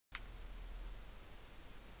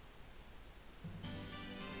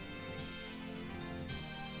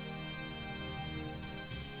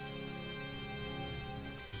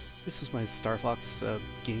This is my Starfox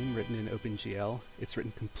game written in OpenGL. It's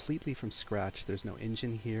written completely from scratch. There's no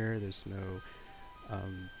engine here, there's no...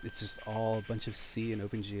 it's just all a bunch of C and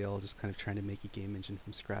OpenGL, just kind of trying to make a game engine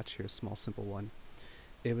from scratch here, a small simple one.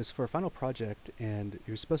 It was for a final project, and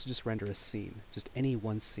you're supposed to just render a scene, just any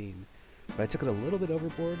one scene. But I took it a little bit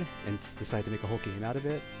overboard and decided to make a whole game out of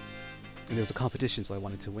it. And there was a competition, so I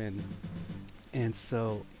wanted to win. And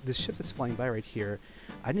so this ship that's flying by right here,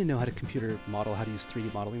 I didn't know how to computer model, how to use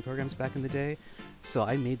 3D modeling programs back in the day, so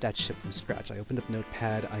I made that ship from scratch. I opened up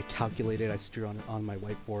Notepad, I calculated, I drew on my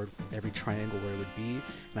whiteboard every triangle where it would be,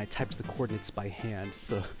 and I typed the coordinates by hand.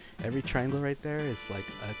 So every triangle right there is like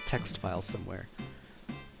a text file somewhere.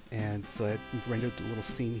 And so I rendered a little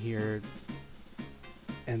scene here,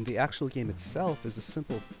 and the actual game itself is a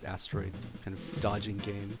simple asteroid kind of dodging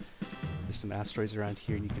game. There's some asteroids around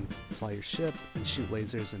here, and you can fly your ship and shoot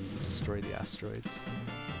lasers and destroy the asteroids.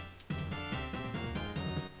 You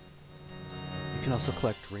can also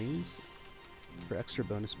collect rings for extra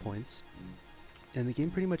bonus points, and the game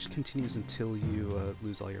pretty much continues until you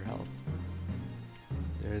lose all your health.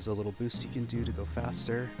 There's a little boost you can do to go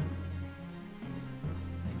faster.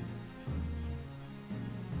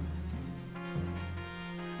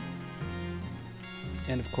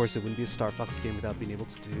 And of course, it wouldn't be a Starfox game without being able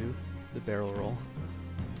to do the barrel roll.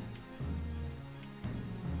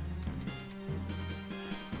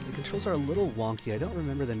 The controls are a little wonky. I don't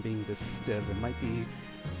remember them being this stiff. It might be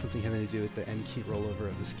something having to do with the N key rollover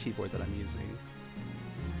of this keyboard that I'm using.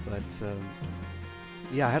 But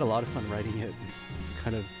yeah, I had a lot of fun writing it. It's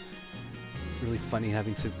kind of really funny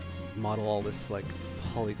having to model all this like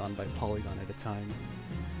polygon by polygon at a time.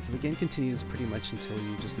 So the game continues pretty much until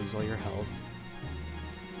you just lose all your health.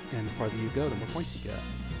 And the farther you go, the more points you get.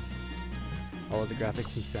 All of the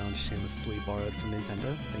graphics and sound shamelessly borrowed from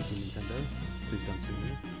Nintendo. Thank you, Nintendo. Please don't sue me.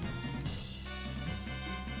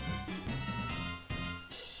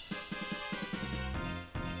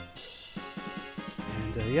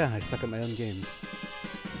 And yeah, I suck at my own game.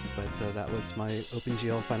 But that was my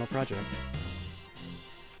OpenGL final project.